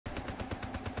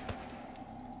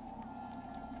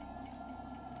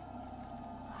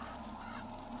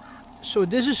So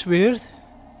this is weird.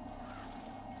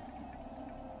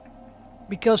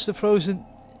 Because the frozen...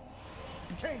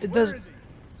 It doesn't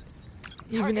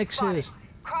even exist.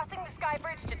 Crossing the sky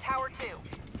bridge to Tower 2.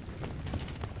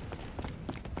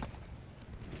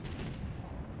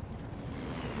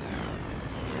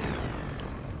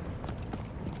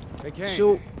 Hey, Kane.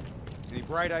 So... Any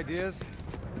bright ideas?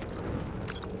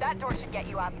 That door should get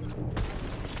you up.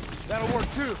 That'll work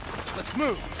too. Let's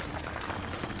move.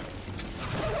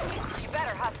 You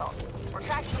better hustle. We're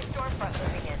tracking a storm front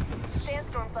moving in.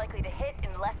 Sandstorm's likely to hit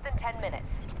in less than 10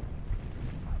 minutes.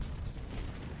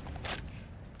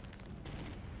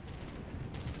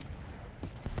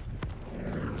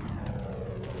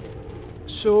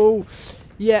 So,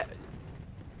 yeah,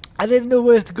 I didn't know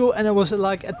where to go and I was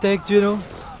like attacked, you know.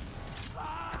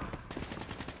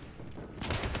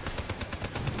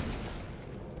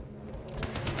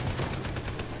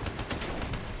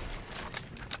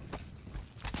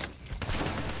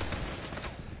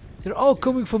 They're all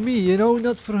coming for me, you know,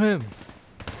 not for him.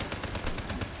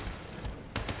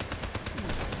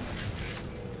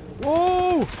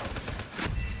 Whoa!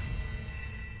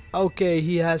 Okay,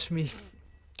 he has me.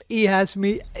 He has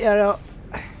me, you know.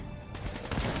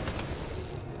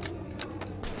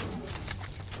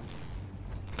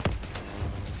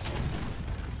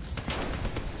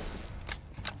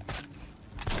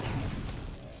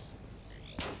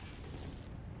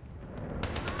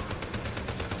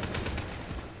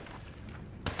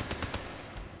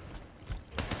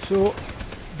 So,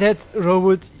 that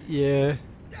robot, yeah.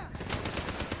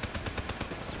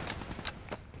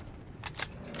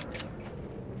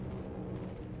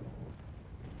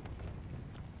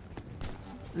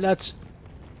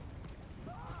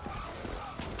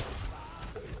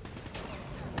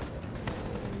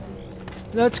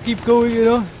 Let's keep going, you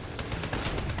know.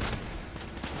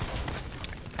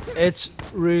 It's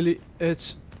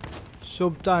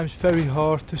sometimes very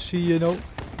hard to see, you know,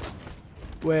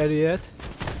 where he at.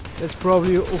 That's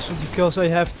probably also because I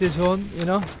have this on, you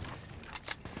know.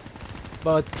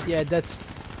 But yeah, that's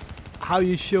how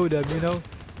you show them, you know.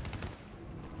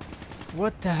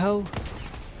 What the hell?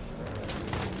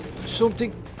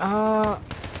 Something,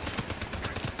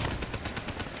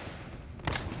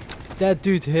 that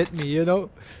dude hit me, you know.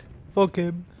 Fuck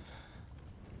him.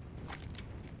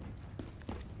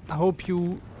 I hope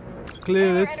you clear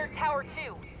Taylor it. entered Tower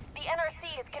 2. The NRC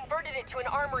has converted it to an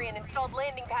armory and installed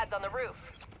landing pads on the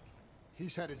roof.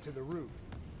 He's headed to the roof.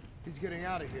 He's getting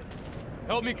out of here.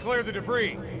 Help me clear the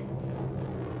debris.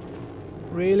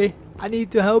 Really? I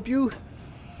need to help you?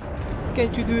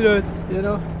 Can't you do that, you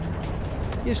know?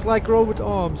 It's like robot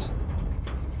arms.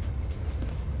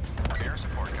 Air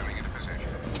support coming into position.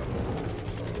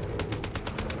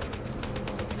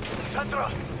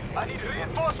 Sandra, I need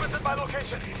reinforcements at my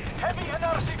location. Heavy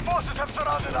NRC forces have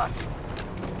surrounded us.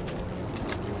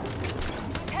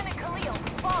 Lieutenant Khalil,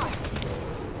 respond.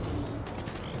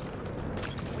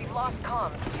 We've lost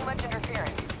comms. Too much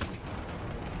interference.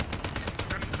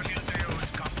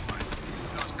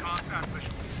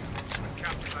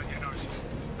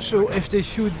 So if they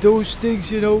shoot those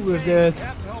things, you know, we're dead.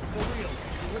 Captain helped for real.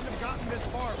 We wouldn't have gotten this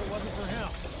far if it wasn't for him.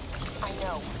 I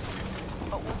know,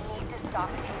 but we need to stop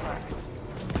Taylor.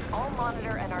 I'll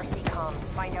monitor NRC comms,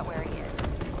 find out where he is.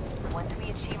 Once we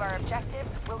achieve our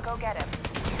objectives, we'll go get him.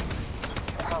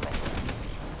 Promise.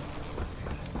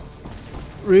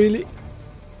 Really?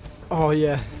 Oh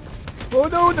yeah. Oh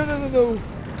no, no, no, no, no.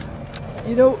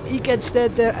 You know, he can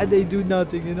stand there and they do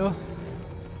nothing, you know.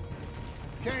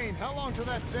 Kane, how long till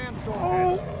that sandstorm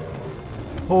Oh. ends?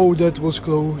 Oh, that was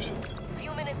close.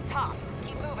 Few minutes tops.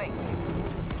 Keep moving.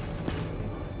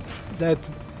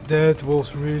 That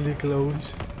was really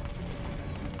close.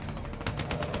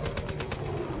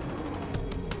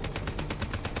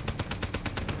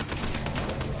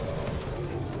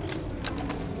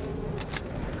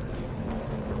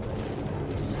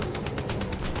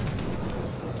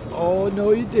 Oh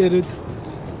no, he didn't.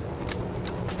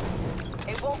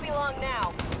 It won't be long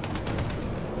now.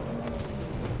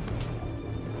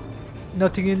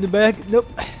 Nothing in the bag? Nope.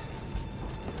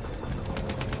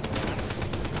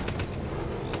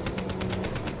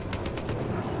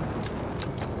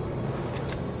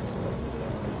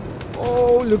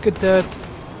 Oh, look at that.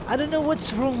 I don't know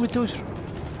what's wrong with those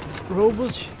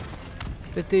robots.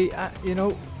 That they, you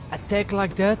know, attack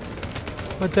like that.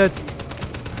 But that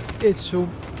it's so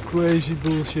crazy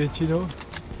bullshit, you know.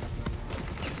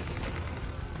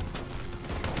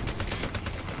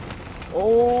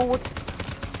 Oh, what?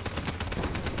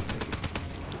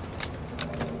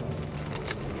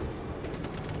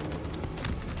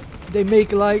 They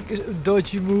make like a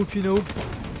dodgy move, you know.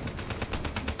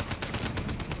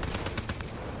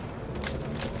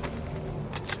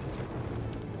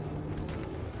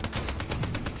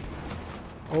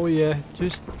 Oh yeah,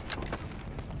 just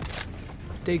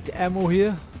take the ammo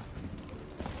here.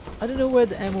 I don't know where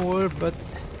the ammo were, but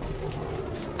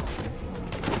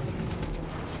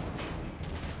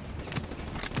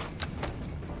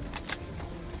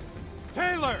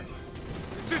Taylor!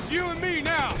 It's just you and me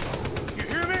now! You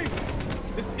hear me?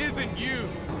 This isn't you.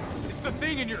 It's the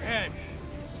thing in your head.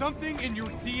 Something in your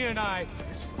DNI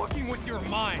is fucking with your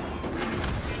mind.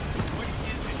 What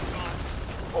is it,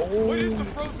 John? oh, What is the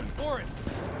frozen forest?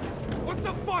 What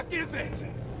the fuck is it?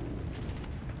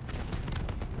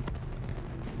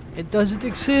 it doesn't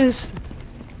exist.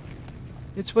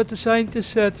 It's what the scientist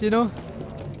said, you know.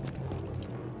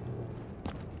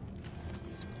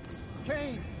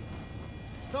 Kane!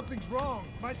 Something's wrong.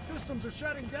 My systems are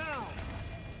shutting down.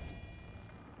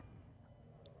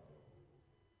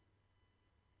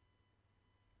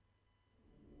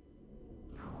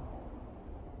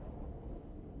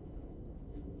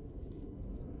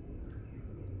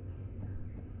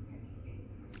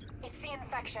 It's the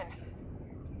infection.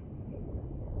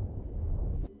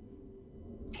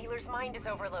 Taylor's mind is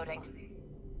overloading.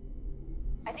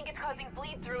 I think it's causing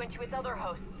bleed through into its other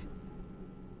hosts.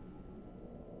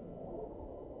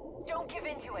 Don't give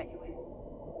in to it.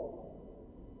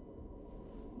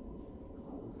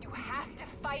 You have to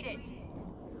fight it.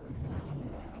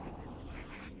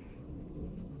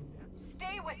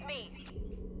 Stay with me.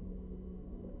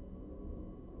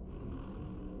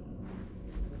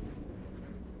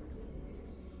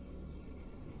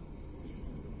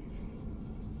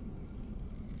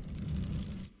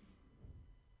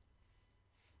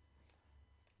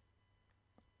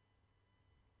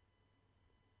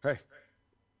 Hey.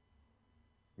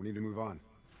 We need to move on.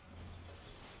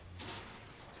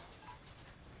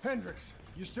 Hendricks,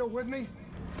 you still with me?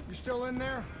 You still in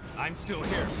there? I'm still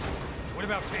here. What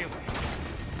about Taylor?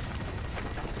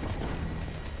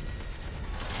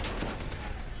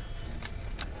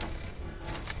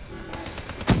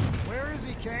 Where is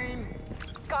he, Kane?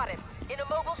 Got him. In a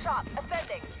mobile shop,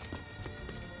 ascending.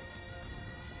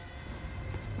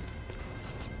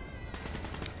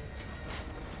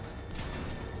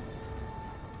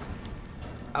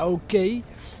 Okay,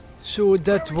 so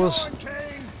that Where we was going,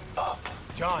 Kane? Up.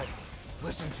 John,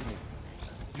 listen to me.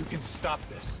 You can stop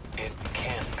this. It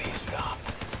can't be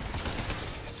stopped.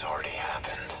 It's already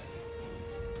happened.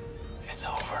 It's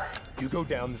over. You go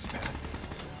down this path.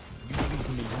 You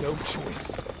leave me no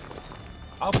choice.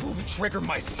 I'll pull the trigger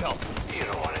myself. You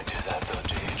don't want to do that though,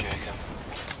 do you, Jacob?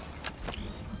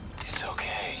 It's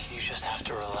okay. You just have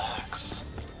to relax.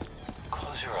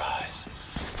 Close your eyes.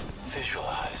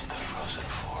 Visualize the frozen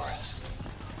forest.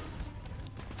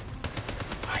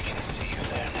 I can see you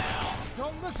there now.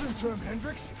 Don't listen to him,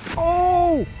 Hendricks.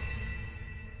 oh,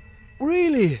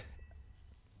 really?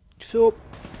 So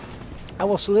I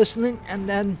was listening and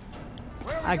then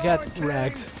Where we I going, got Kane?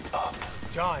 wrecked. Up.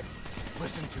 John,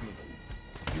 listen to me.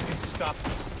 You can stop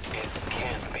this. It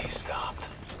can't be stopped.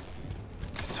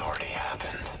 It's already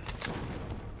happened.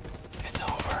 It's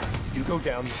over. You go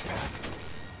down this path.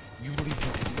 You leave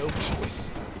me no choice.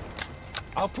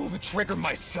 I'll pull the trigger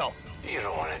myself. You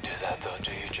don't want to do that though,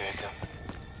 do you, Jacob?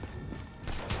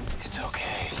 It's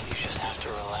okay. You just have to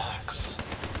relax.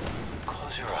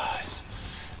 Close your eyes.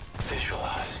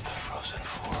 Visualize the frozen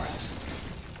forest.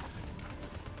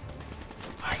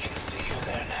 I can see you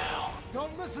there now.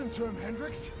 Don't listen to him,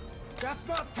 Hendricks. That's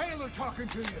not Taylor talking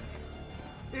to you.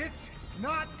 It's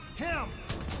not him.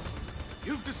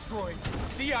 You've destroyed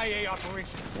CIA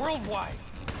operations worldwide.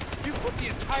 You put the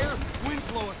entire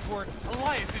Winslow Accord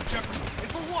alliance in jeopardy.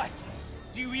 And for what?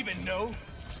 Do you even know?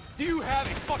 Do you have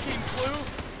a fucking clue?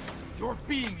 You're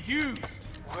being used.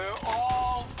 We're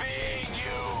all being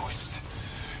used.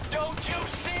 Don't you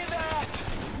see that?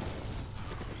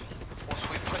 Once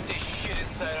we put this shit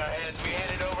inside our heads, we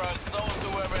handed over our souls to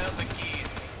whoever has the keys.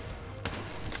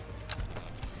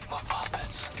 We're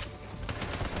puppets.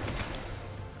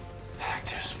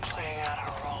 Actors playing out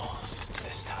our roles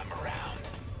this time around.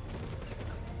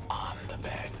 I'm the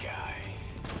bad guy.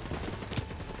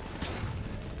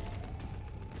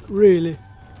 Really?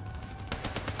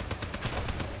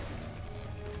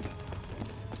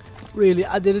 Really,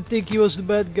 I didn't think he was the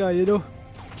bad guy, you know?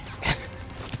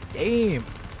 Damn.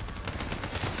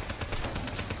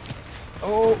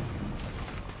 Oh.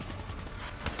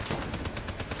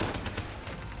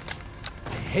 I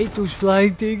hate those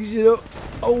flying things, you know?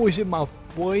 Always in my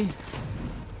way.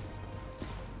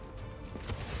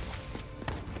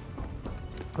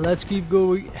 Let's keep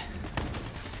going.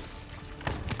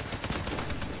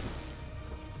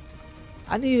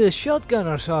 I need a shotgun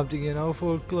or something, you know,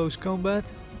 for close combat.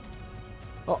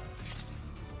 Oh.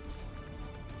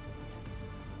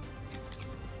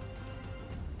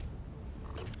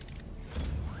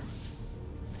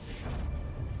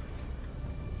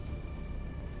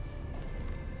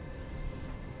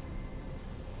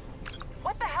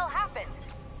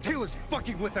 Taylor's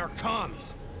fucking with our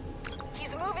comms.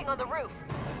 He's moving on the roof.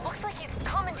 Looks like he's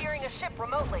commandeering a ship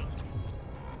remotely.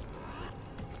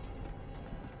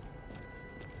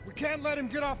 We can't let him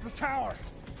get off the tower.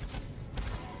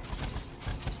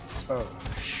 Oh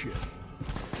shit.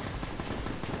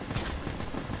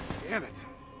 Damn it.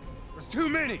 There's too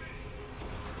many.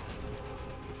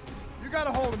 You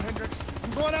gotta hold him, Hendricks.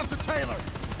 I'm going after Taylor.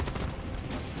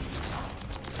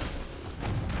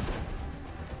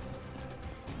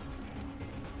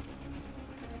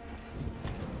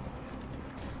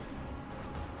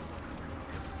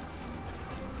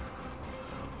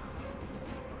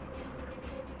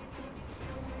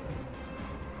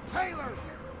 Taylor,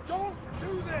 don't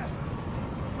do this!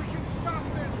 We can stop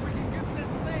this! We can get this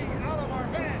thing out of our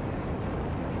heads!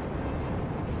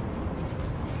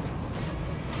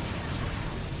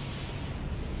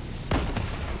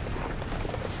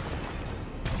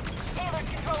 Taylor's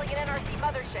controlling an NRC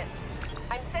mothership.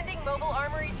 I'm sending mobile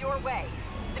armories your way.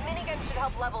 The minigun should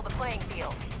help level the playing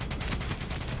field.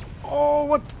 Oh,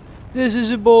 what? This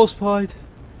is a boss fight.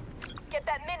 Get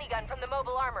that minigun from the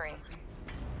mobile armory.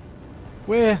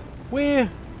 Where? Where?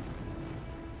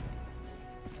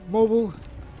 Mobile.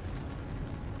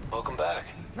 Welcome back.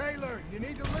 Taylor, you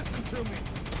need to listen to me.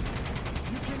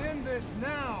 You can end this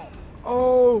now.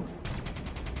 Oh.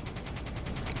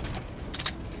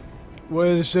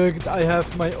 Wait a second, I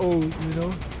have my own, you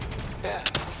know? Yeah.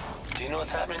 Do you know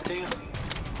what's happening to you?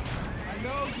 I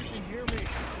know you can hear me.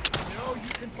 I know you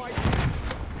can fight me.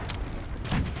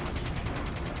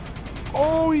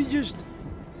 Oh, he just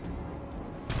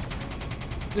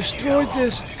destroyed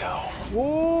this. There you go.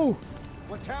 Whoa.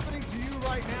 What's happening to you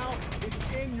right now,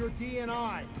 it's in your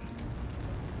DNI.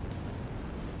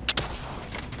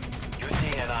 Your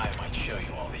DNI might show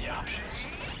you all the options,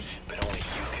 but only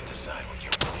you can decide what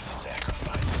you're willing to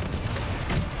sacrifice.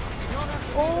 You don't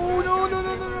have to Oh, think no, about no, it,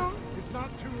 no, no, Taylor. no. It's not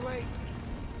too late.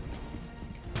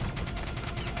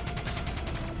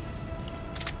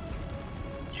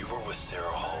 You were with Sarah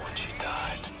Hall when she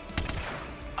died.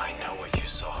 I know what you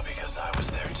saw because I was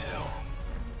there too.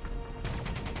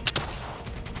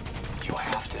 You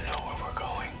have to know where we're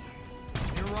going.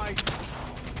 You're right.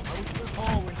 I was with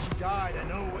Hall when she died. I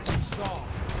know what she saw.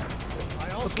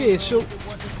 I also Okay, know so it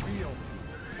wasn't real.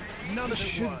 None of it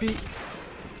should was. be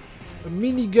a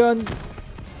minigun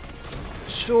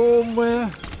somewhere.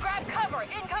 Grab cover!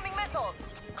 Incoming missiles!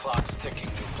 Clock's ticking,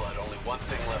 new blood. Only one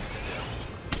thing left to do.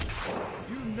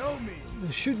 You know me.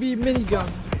 There should be a minigun.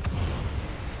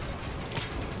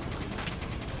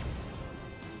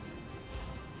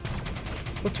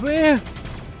 But where?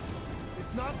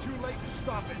 It's not too late to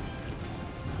stop it.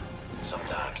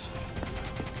 Sometimes,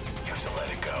 you have to let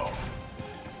it go.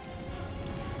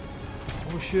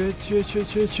 Oh shit, shit, shit,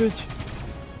 shit, shit.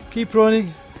 Keep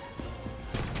running.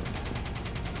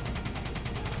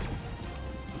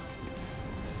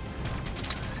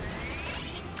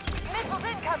 Missiles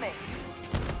incoming!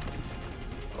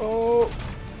 Oh.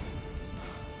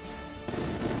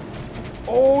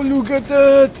 Oh, look at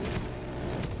that.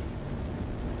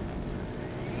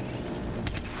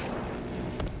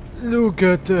 Look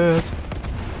at that.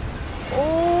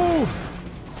 Oh.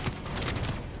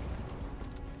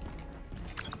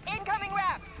 Incoming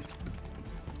wraps!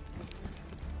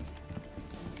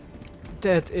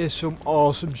 That is some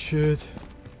awesome shit.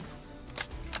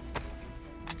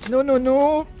 No, no,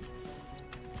 no.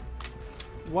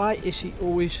 Why is he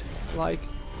always like,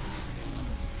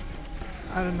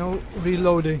 I don't know,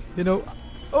 reloading, you know?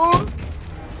 Oh!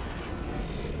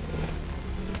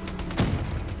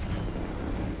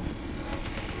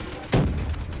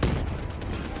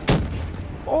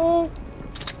 Oh!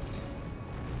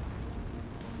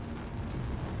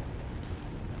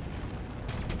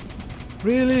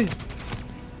 Really?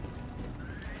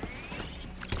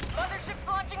 Mothership's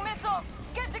launching missiles!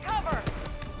 Get to cover!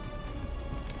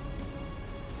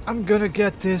 I'm gonna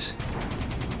get this.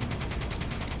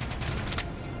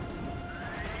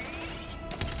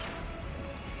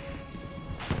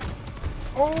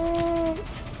 Oh!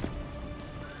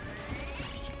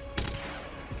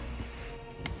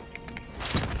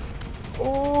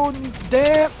 Oh,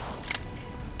 damn!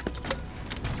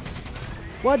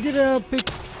 Why did I pick?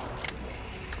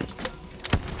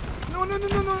 No, no, no,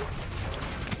 no, no!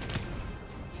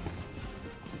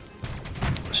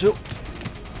 So,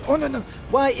 oh no, no!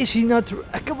 Why is he not?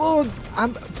 Come on!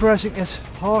 I'm pressing as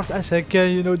hard as I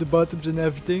can, you know, the buttons and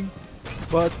everything,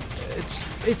 but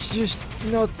it's just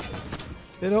not,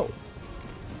 you know.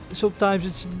 Sometimes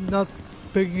it's not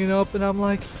picking it up, and I'm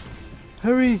like,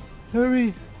 hurry,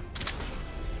 hurry!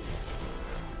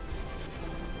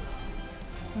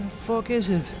 Where the fuck is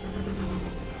it?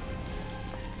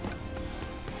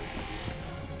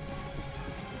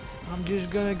 I'm just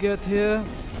gonna get here.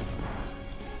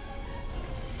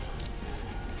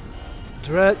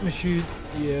 Dread machine.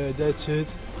 Yeah, that's it.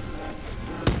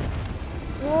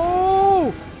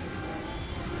 Whoa!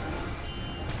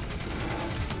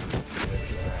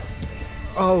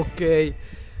 Okay.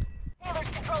 Taylor's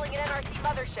controlling an NRC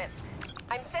mothership.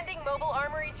 I'm sending mobile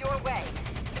armories your way.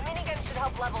 The minigun should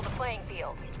help level the playing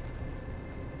field.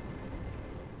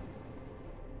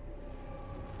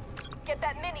 Get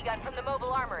that minigun from the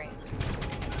mobile armory.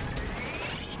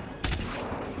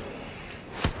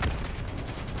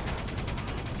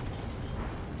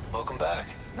 Welcome back.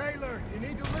 Taylor, you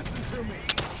need to listen to me.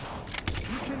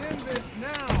 You can end this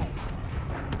now.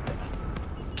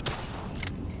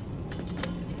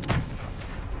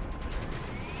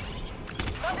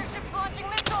 Mothership's launching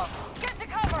missiles! Get to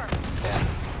cover! Yeah.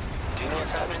 Do you know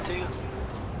what's happening to you?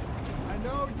 I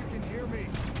know you can hear me.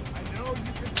 I know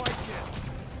you can fight this.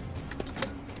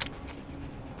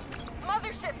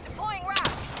 Mothership deploying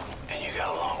RAP! And you got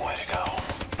a long way to go.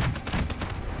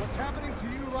 What's happening to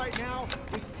you right now,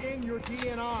 it's in your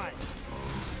DNI.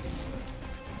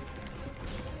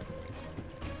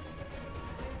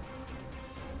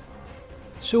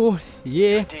 So,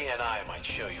 yeah. DNI might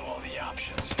show you all the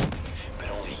options, but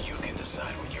only you can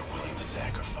decide what you're willing to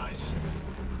sacrifice.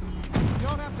 You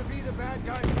don't have to be the bad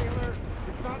guy, Taylor.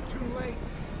 It's not too late.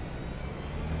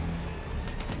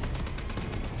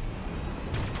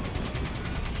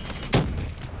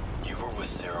 You were with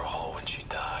Sarah Hall when she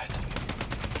died.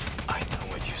 I know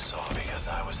what you saw because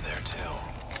I was there too.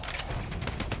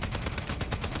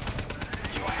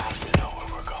 You have to know where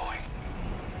we're going.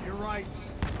 You're right.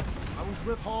 I was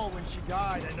with Hall when she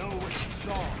died. I know what she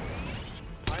saw.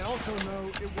 I also know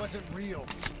it wasn't real.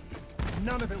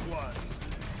 None of it was.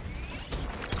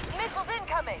 Missiles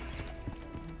incoming!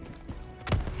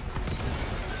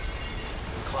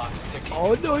 Clock's ticking.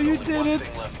 Oh no, you Only one did it.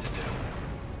 thing left to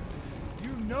do.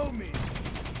 You know me. You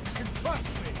can trust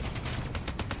me.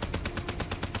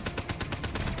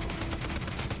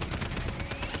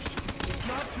 It's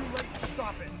not too late to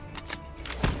stop it.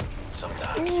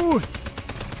 Sometimes Ooh. you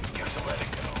have to let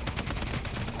it go.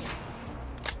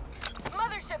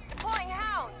 Mothership deploying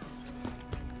hounds!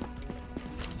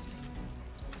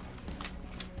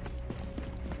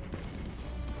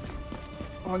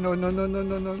 Oh no, no, no, no,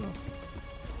 no, no, no.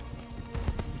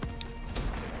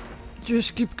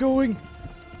 Just keep going.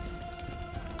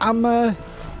 I'm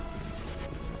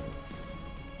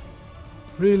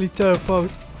really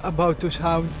terrified about those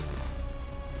hounds.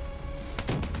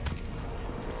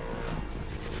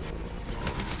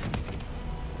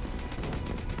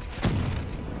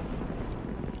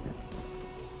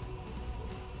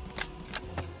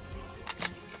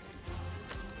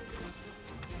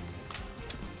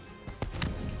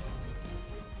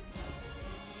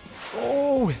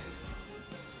 Oh,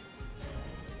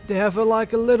 they have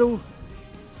like a little.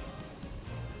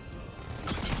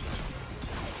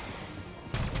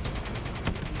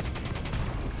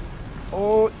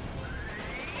 Oh,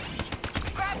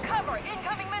 Grab cover!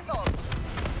 Incoming missiles!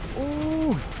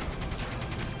 ooh.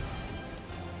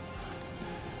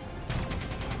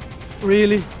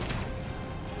 Really?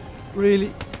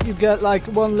 Really? You got like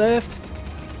one left?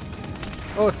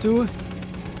 Or two?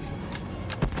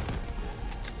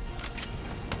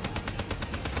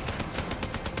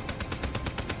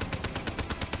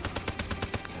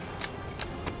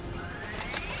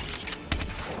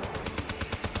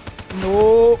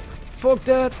 No, fuck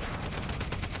that.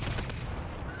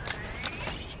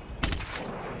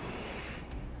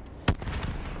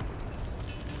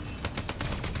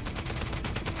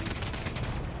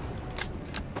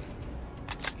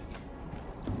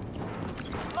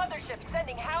 Mothership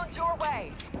sending hounds your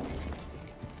way!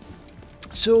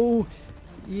 So,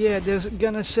 yeah, they're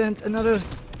gonna send another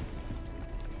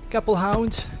couple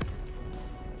hounds.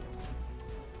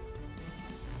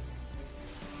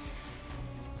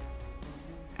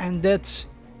 And that's,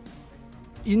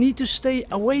 you need to stay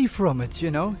away from it, you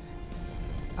know.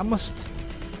 I must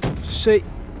say,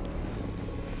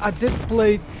 I did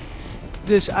play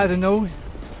this, I don't know,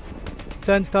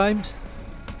 10 times.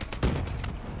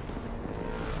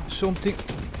 Something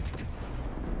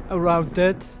around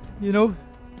that, you know.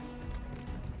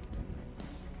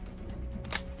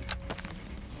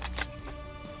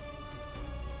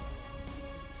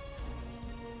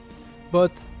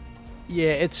 But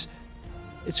yeah, it's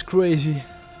crazy,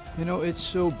 you know. It's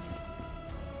so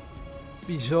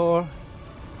bizarre,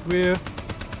 weird.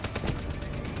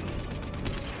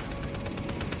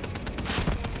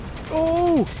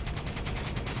 Oh!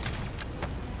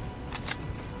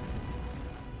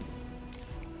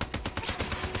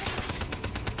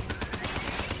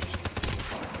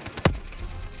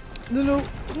 No, no,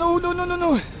 no, no, no, no,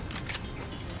 no.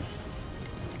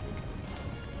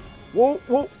 Whoa,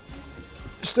 whoa.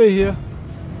 Stay here.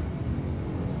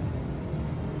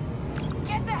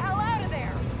 Get the hell out of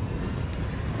there!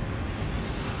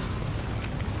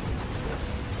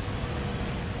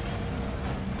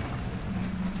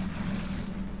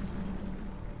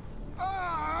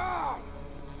 Ah!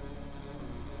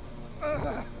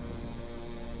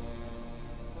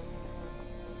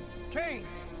 Kane!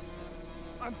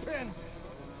 I'm pinned!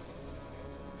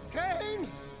 Kane!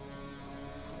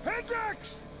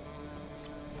 Hendricks!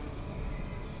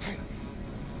 Taylor.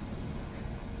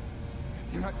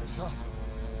 You're not yourself.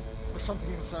 There's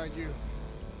something inside you.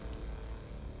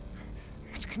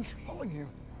 It's controlling you.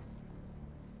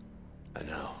 I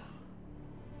know.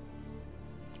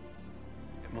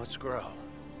 It must grow.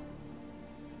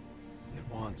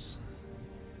 It wants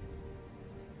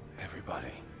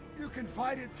everybody. You can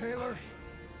fight it, Taylor.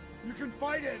 You can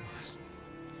fight it. Must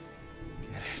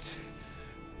get it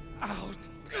out.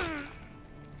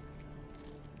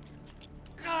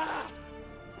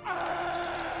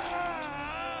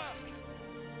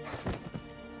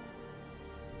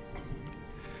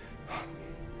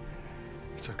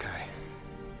 It's okay.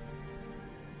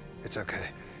 It's okay.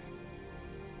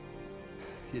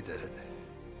 You did it.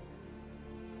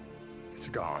 It's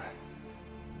gone.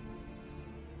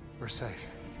 We're safe.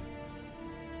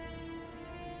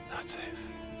 Not safe.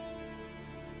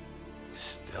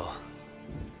 Still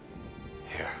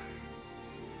here.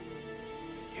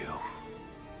 You.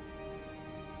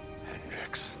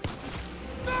 Hendricks.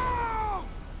 No!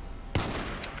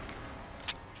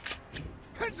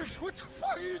 Hendricks, what the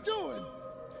fuck are you doing?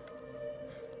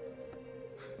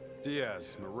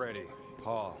 Diaz, Moretti,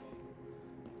 Paul,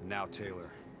 and now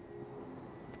Taylor.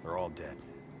 They're all dead.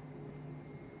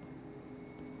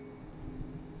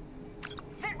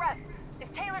 Sit rep! Is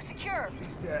Taylor secure?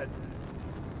 He's dead.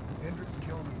 Hendricks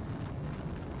killed him.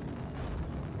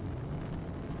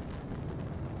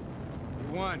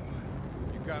 You won.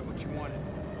 You got what you wanted.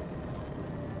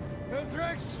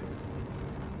 Hendricks!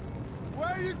 Where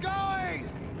are you going?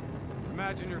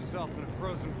 Imagine yourself in a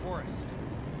frozen forest.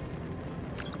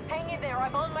 Hang in there,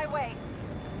 I'm on my way.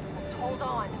 Just hold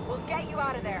on. We'll get you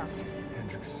out of there.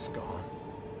 Hendricks is gone.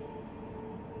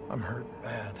 I'm hurt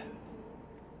bad.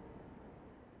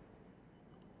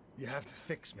 You have to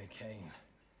fix me, Kane.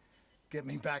 Get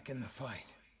me back in the fight.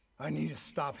 I need to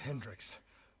stop Hendricks,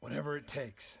 whatever it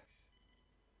takes.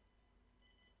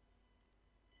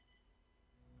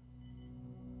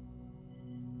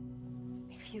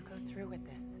 If you go through with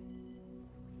this,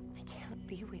 I can't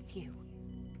be with you.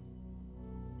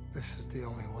 This is the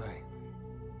only way.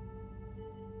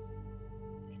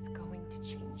 It's going to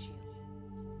change you.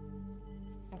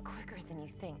 And quicker than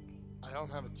you think. I don't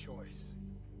have a choice.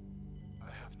 I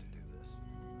have to do this.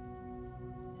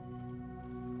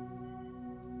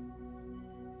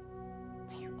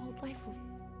 Your old life will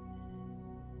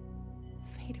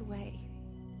fade away.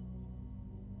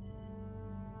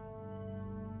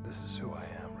 This is who I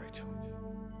am, Rachel.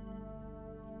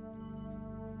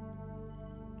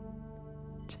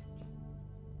 Just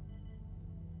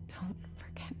don't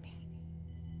forget me.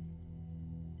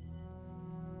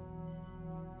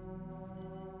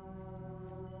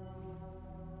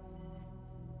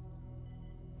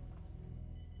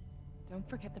 Don't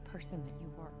forget the person that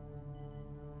you were.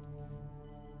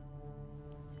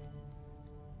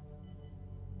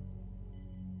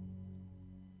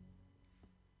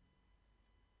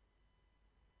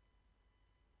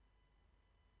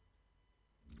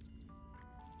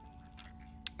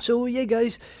 So yeah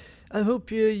guys, I hope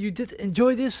you did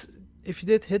enjoy this. If you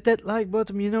did, hit that like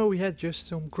button. You know, we had just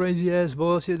some crazy ass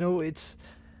boss, you know. It's,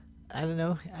 I don't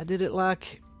know, I did it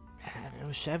like, I don't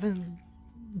know, seven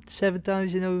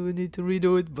times, you know. We need to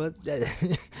redo it, but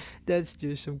that's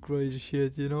just some crazy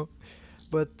shit, you know.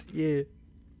 But yeah,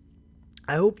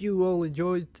 I hope you all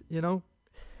enjoyed, you know.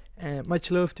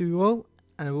 Much love to you all,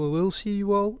 and we will see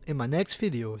you all in my next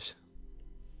videos.